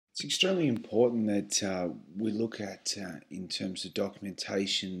It's extremely important that we look at, in terms of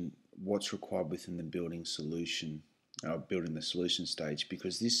documentation, what's required within the building solution, building the solution stage,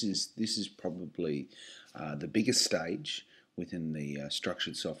 because this is probably the biggest stage within the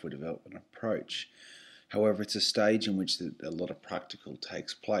structured software development approach. However, it's a stage in which a lot of practical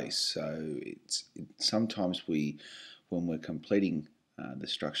takes place. So sometimes when we're completing the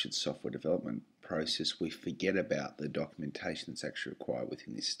structured software development process, we forget about the documentation that's actually required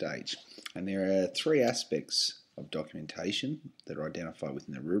within this stage. And there are three aspects of documentation that are identified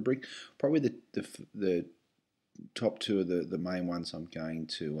within the rubric. Probably the top two are the main ones I'm going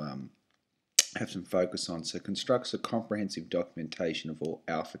to have some focus on. So constructs a comprehensive documentation of all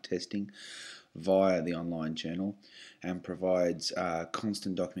alpha testing via the online journal and provides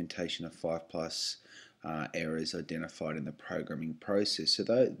constant documentation of 5+ errors identified in the programming process. So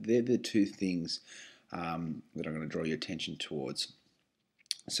they're the two things that I'm going to draw your attention towards.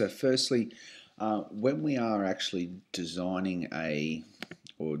 So firstly, when we are actually designing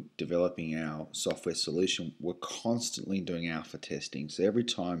or developing our software solution, we're constantly doing alpha testing. So every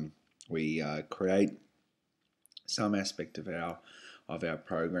time we create some aspect of our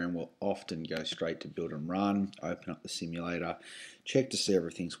program, we'll often go straight to build and run, open up the simulator, check to see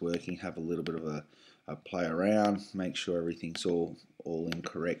everything's working, have a little bit of a play around, make sure everything's all in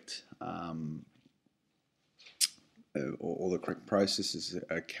correct, all the correct processes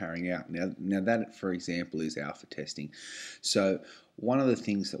are carrying out. Now that, for example, is alpha testing. So one of the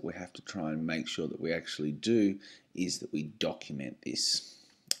things that we have to try and make sure that we actually do is that we document this.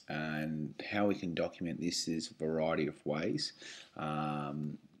 And how we can document this is a variety of ways,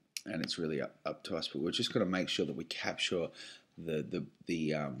 and it's really up to us. But we're just going to make sure that we capture the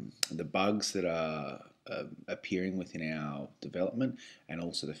bugs that are appearing within our development, and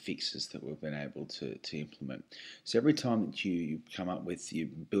also the fixes that we've been able to implement. So every time that you come up with, you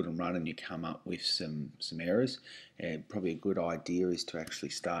build and run and you come up with some errors, probably a good idea is to actually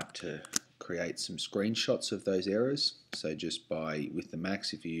start to create some screenshots of those errors. So just with the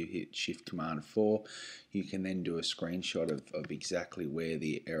Macs, if you hit Shift Command 4, you can then do a screenshot of exactly where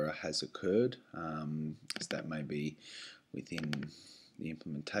the error has occurred. So that may be within the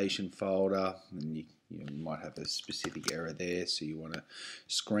implementation folder, and you might have a specific error there, so you want to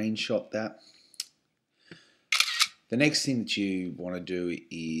screenshot that. The next thing that you want to do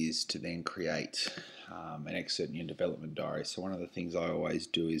is to then create an excerpt in your development diary. So one of the things I always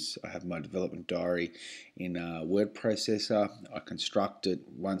do is I have my development diary in a word processor. I construct it.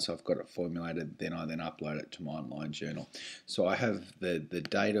 Once I've got it formulated, then I upload it to my online journal. So I have the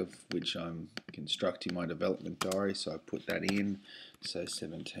date of which I'm constructing my development diary, so I put that in. So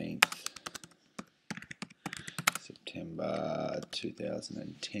 17th September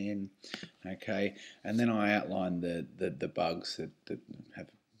 2010. Okay, and then I outline the bugs that have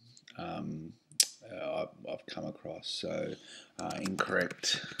I've come across. So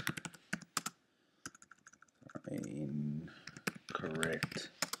incorrect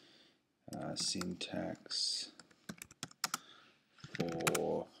syntax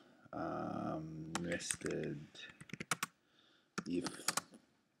for nested if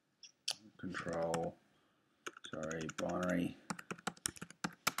binary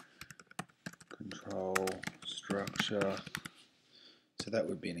control structure. So that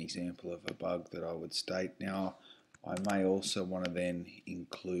would be an example of a bug that I would state. Now, I may also want to then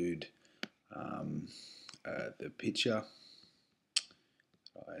include the picture.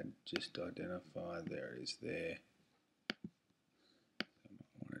 I just identified there it is there. I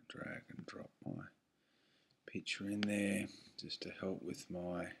might want to drag and drop my picture in there just to help with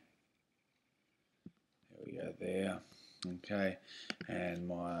my, there we go there. Okay, and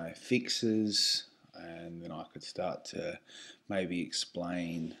my fixes, and then I could start to maybe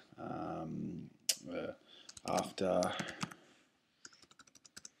explain after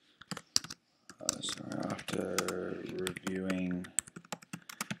reviewing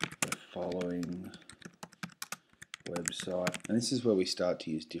the following website, and this is where we start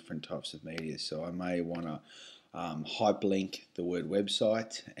to use different types of media. So I may want to hyperlink the word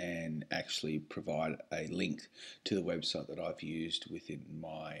website and actually provide a link to the website that I've used within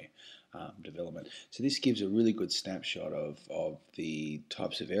my development. So this gives a really good snapshot of the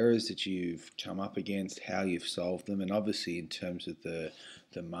types of errors that you've come up against, how you've solved them, and obviously in terms of the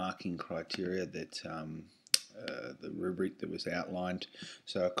marking criteria that the rubric that was outlined.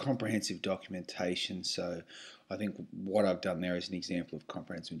 So a comprehensive documentation. So I think what I've done there is an example of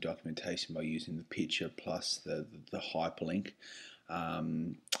comprehensive documentation by using the picture plus the hyperlink.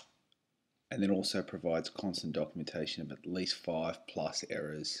 And then also provides constant documentation of at least 5+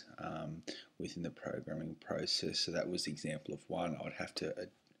 errors within the programming process. So that was the example of one. I'd have to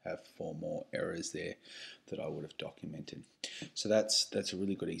have 4 more errors there that I would have documented. So that's a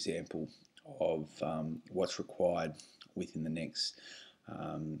really good example of what's required within the next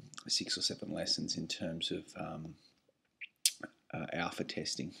 6 or 7 lessons in terms of alpha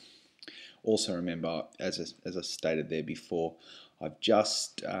testing. Also remember, as I stated there before, I've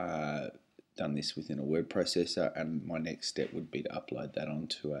just done this within a word processor, and my next step would be to upload that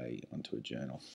onto a journal.